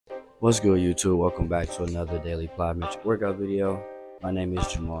What's good, YouTube? Welcome back to another daily plyometric workout video. My name is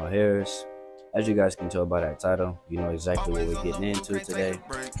Jamal Harris. As you guys can tell by that title, you know exactly what we're getting into today.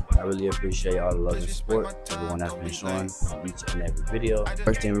 I really appreciate all the love and support everyone has been showing on each and every video.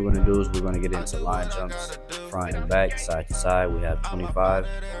 First thing we're going to do is we're going to get into line jumps, front and back, side to side. We have 25,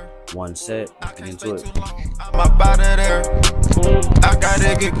 one set. Let's get into it. I'm about it there. I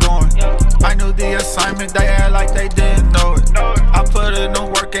gotta get going. I knew the assignment, they had like they didn't know it. I put in the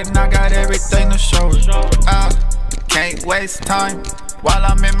work and I got everything to show it. I can't waste time while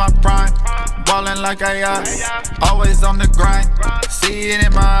I'm in my prime. Ballin' like always on the grind. See it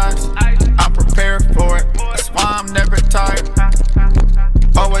in my eyes, I'm prepared for it. That's why I'm never tired.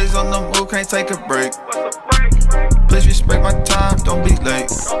 Always on the move, can't take a break. Please respect my time, don't be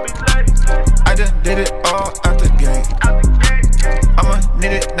late. I just did it all out the gate. I'ma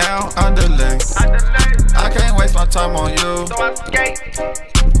need it now, underlay. I can't waste my time on you.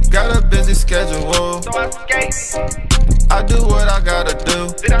 Got a busy schedule. I do what I gotta do.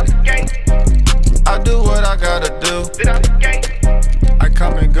 I do what I gotta do. I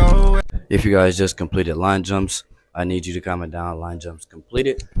come and go. If you guys just completed line jumps, I need you to comment down line jumps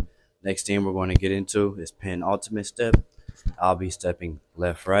completed. Next thing we're going to get into is pin ultimate step. I'll be stepping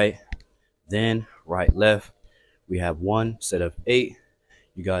left, right, then right, left. We have one set of 8.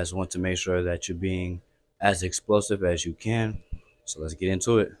 You guys want to make sure that you're being as explosive as you can. So let's get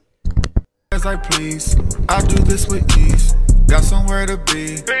into it. As I please, I do this with ease. Got somewhere to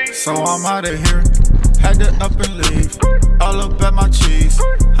be, so I'm out of here. Had to up and leave, all up at my cheese.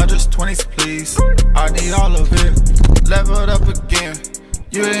 120s please, I need all of it. Leveled up again,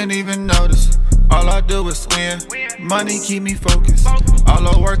 you didn't even notice. All I do is win, money keep me focused. All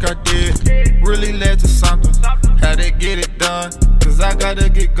the work I did really led to something. Had to get it done, cause I gotta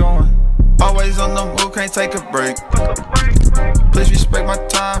get going. Always on the move, can't take a break. Please respect my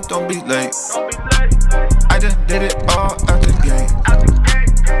time, don't be late. I just did it all out the gate.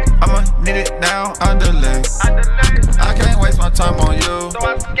 I'ma need it now, underlay. I can't waste my time on you.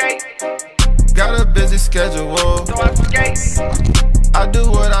 Got a busy schedule. I do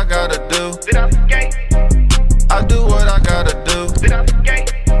what I gotta do. I do what I gotta do.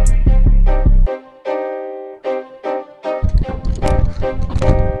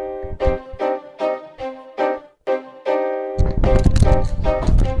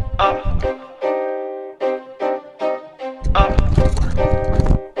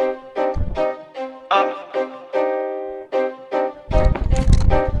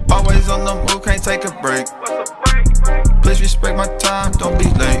 Always on the move, can't take a break. Please respect my time, don't be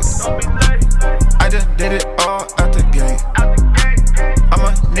late. I just did it all out the gate.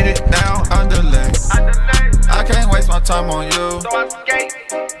 I'ma need it now, underlay. I can't waste my time on you.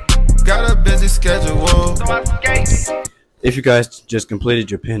 Got a busy schedule. If you guys just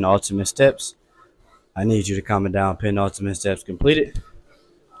completed your pin ultimate steps, I need you to comment down pin ultimate steps completed.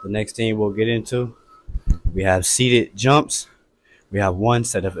 The next thing we'll get into, we have seated jumps. We have one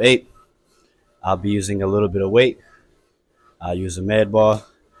set of 8. I'll be using a little bit of weight. I'll use a med ball,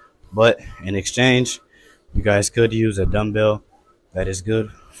 but in exchange, you guys could use a dumbbell that is good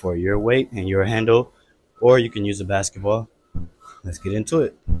for your weight and your handle, or you can use a basketball. Let's get into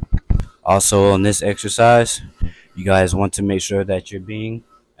it. Also, on this exercise, you guys want to make sure that you're being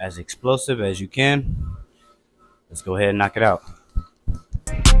as explosive as you can. Let's go ahead and knock it out.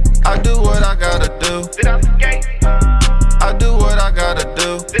 I do what I gotta do. I do what I gotta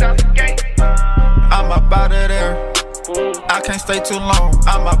do. I'm about it there. I can't stay too long.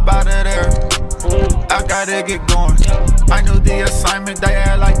 I'm about it there. I gotta get going. I knew the assignment, they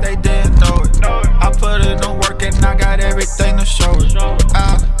had like they didn't know it. I put in the work and I got everything to show it.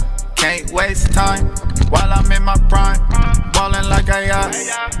 I can't waste time while I'm in my prime. Ballin' like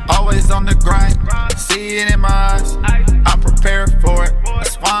always on the grind. See it in my eyes, I'm prepared for it.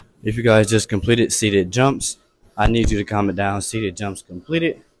 That's why. If you guys just completed seated jumps, I need you to comment down seated jumps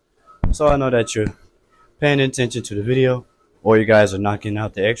completed, so I know that you're paying attention to the video, or you guys are knocking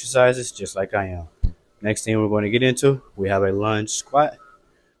out the exercises just like I am. Next thing we're going to get into, we have a lunge squat.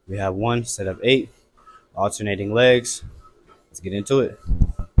 We have one set of 8, alternating legs. Let's get into it.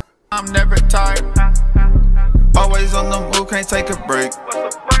 I'm never tired. Always on the move, can't take a break.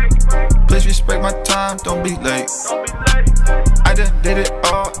 Please respect my time, don't be late. I just did it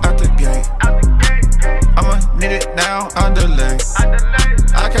all out the gate. I'ma need it now, underlay.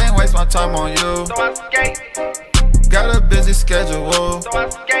 I can't waste my time on you. Got a busy schedule.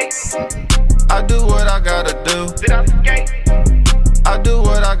 I do what I gotta do. I do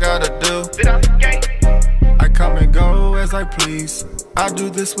what I gotta do. I come and go as I please. I do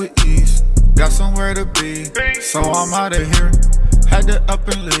this with ease. Got somewhere to be, so I'm out of here. Had to up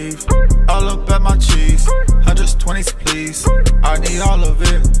and leave, all up at my cheese. 120s please, I need all of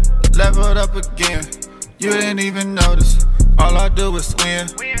it. Leveled up again, you didn't even notice. All I do is win,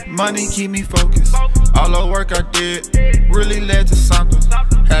 money keep me focused. All the work I did really led to something.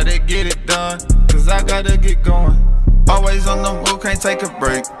 Had to get it done, cause I gotta get going. Always on the move, can't take a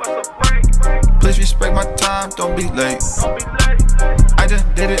break. Please respect my time, don't be late. I just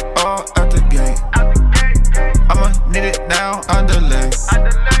did it all out the gate. I'ma need it now, underlay.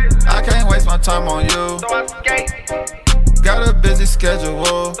 I can't waste my time on you. Got a busy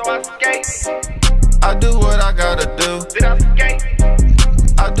schedule. I do what I gotta do.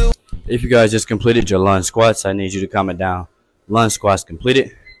 I do. If you guys just completed your lunge squats, I need you to comment down lunge squats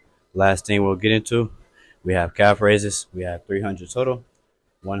completed. Last thing we'll get into, we have calf raises. We have 300 total,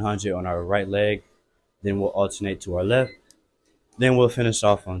 100 on our right leg. Then we'll alternate to our left. Then we'll finish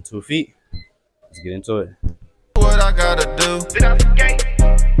off on 2 feet. Let's get into it. What I gotta do.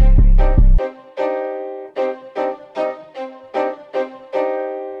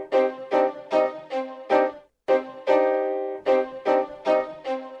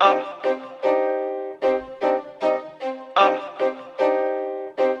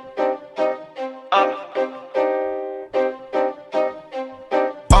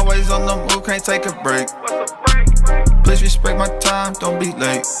 Always on the move, can't take a break. Please respect my time, don't be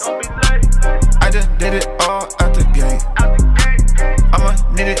late. I just did it all out the gate. I'ma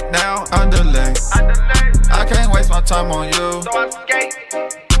need it now, underlay. I can't waste my time on you.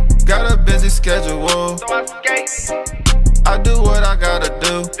 Got a busy schedule. I do what I gotta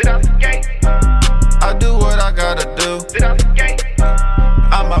do. I do what I gotta do.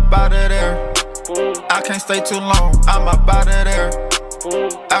 I'm up out of there. I can't stay too long. I'm up out of there.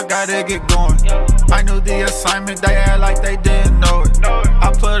 I gotta get going. I knew the assignment, they act like they didn't know it.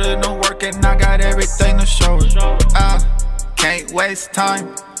 I put in the work and I got everything to show it. I can't waste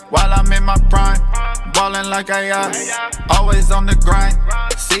time while I'm in my prime. Ballin' like always on the grind.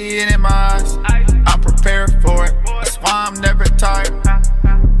 See it in my eyes, I'm prepared for it. That's why I'm never tired.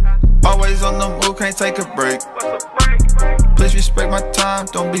 Always on the move, can't take a break. Please respect my time,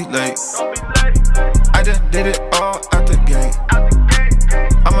 don't be late. I just did it all out the gate.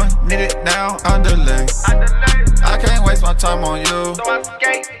 I'ma need it now, underlay. I can't waste my time on you.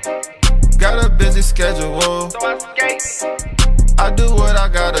 Got a busy schedule. I do what I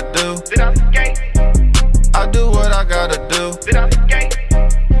gotta do. I do what I gotta do.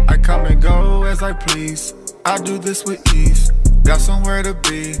 I come and go as I please. I do this with ease. Got somewhere to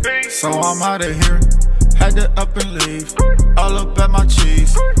be, so I'm out of here. Had to up and leave, all up at my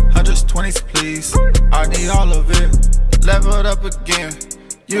cheese. 120s please, I need all of it. Leveled up again,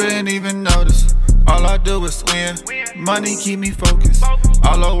 you didn't even notice. All I do is win, money keep me focused.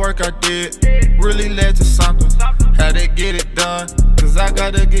 All the work I did really led to something. Had to get it done, cause I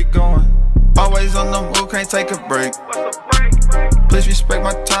gotta get going. Always on the move, can't take a break. Please respect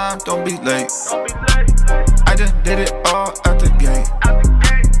my time, don't be late. I just did it all out the gate.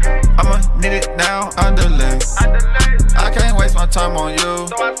 I'ma need it now, underlay. I can't waste my time on you.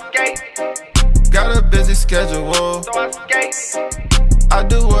 Got a busy schedule. I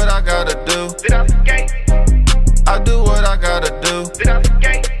do what I gotta do. I do what I gotta do.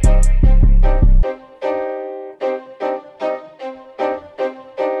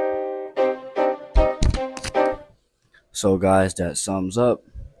 So guys, that sums up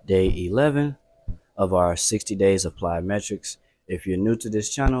day 11 of our 60 days of plyometrics. If you're new to this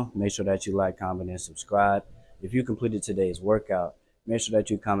channel, make sure that you like, comment, and subscribe. If you completed today's workout, make sure that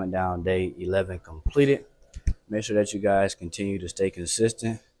you comment down day 11 completed. Make sure that you guys continue to stay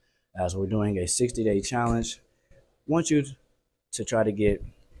consistent as we're doing a 60-day challenge. I want you to try to get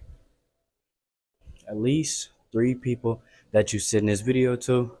at least 3 people that you send this video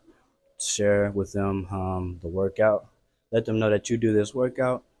to. Share with them the workout. Let them know that you do this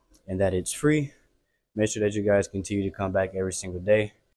workout and that it's free. Make sure that you guys continue to come back every single day.